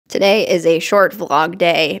Today is a short vlog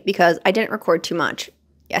day because I didn't record too much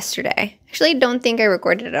yesterday. Actually, I don't think I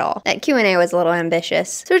recorded at all. That Q&A was a little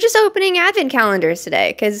ambitious. So we're just opening advent calendars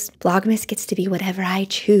today because Vlogmas gets to be whatever I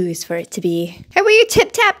choose for it to be. Hey, what are you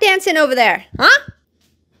tip-tap dancing over there? Huh?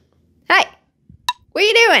 Hey, what are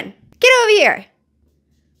you doing? Get over here.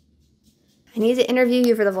 I need to interview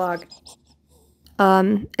you for the vlog.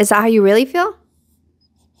 Is that how you really feel?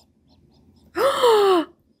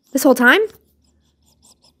 This whole time?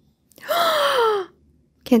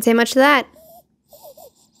 Can't say much to that.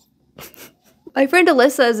 My friend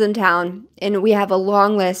Alyssa is in town, and we have a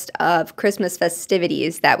long list of Christmas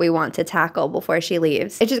festivities that we want to tackle before she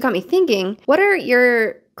leaves. It just got me thinking, what are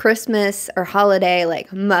your Christmas or holiday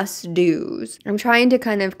like must-dos? I'm trying to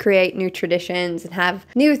kind of create new traditions and have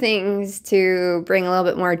new things to bring a little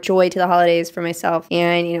bit more joy to the holidays for myself.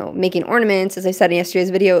 And, you know, making ornaments, as I said in yesterday's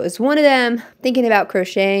video, is one of them. Thinking about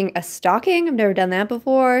crocheting a stocking. I've never done that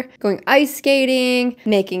before. Going ice skating,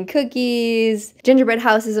 making cookies, gingerbread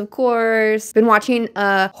houses, of course. Been watching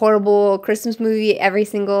a horrible Christmas movie every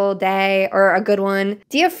single day, or a good one.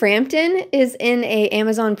 Dia Frampton is in a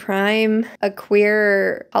Amazon Prime, a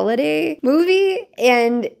queer holiday movie,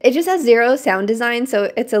 and it just has zero sound design, so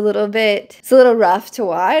it's a little rough to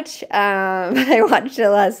watch. I watched it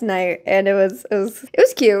last night, and it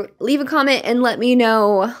was cute. Leave a comment and let me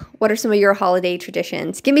know what are some of your holiday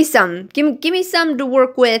traditions. Give me some. Give me some to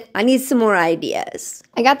work with. I need some more ideas.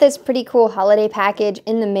 I got this pretty cool holiday package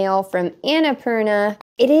in the mail from Annapurna.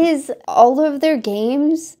 It is all of their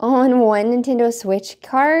games on one Nintendo Switch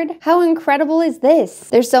card. How incredible is this?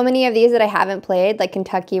 There's so many of these that I haven't played, like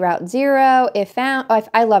Kentucky Route Zero, If Found. Oh,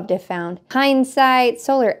 I loved If Found. Hindsight,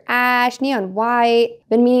 Solar Ash, Neon White.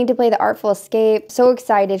 Been meaning to play The Artful Escape. So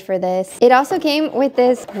excited for this. It also came with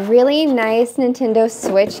this really nice Nintendo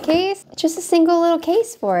Switch case. Just a single little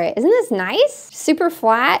case for it. Isn't this nice? Super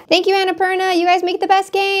flat. Thank you, Annapurna. You guys make the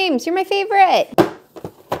best games. You're my favorite.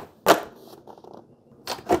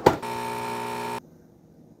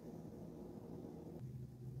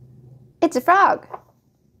 It's a frog.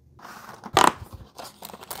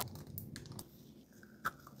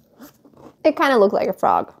 It kind of looked like a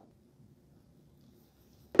frog.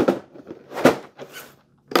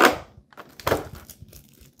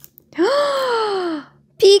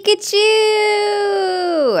 Pikachu!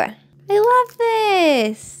 I love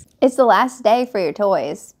this. It's the last day for your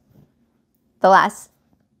toys. The last.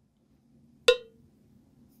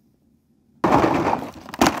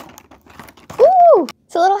 Ooh!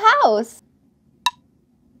 It's a little house.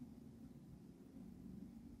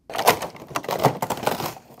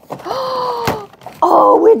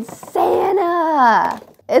 Oh, it's Santa.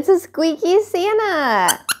 It's a squeaky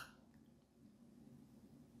Santa.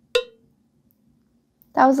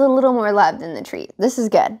 That was a little more love than the treat. This is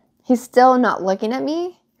good. He's still not looking at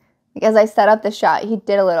me. Like, as I set up the shot, he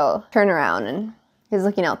did a little turnaround and he's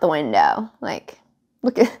looking out the window. Like,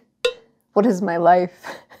 look at, what is my life?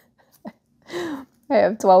 I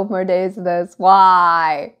have 12 more days of this.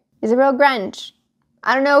 Why? He's a real Grinch.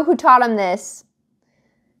 I don't know who taught him this.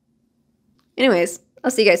 Anyways,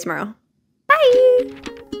 I'll see you guys tomorrow. Bye!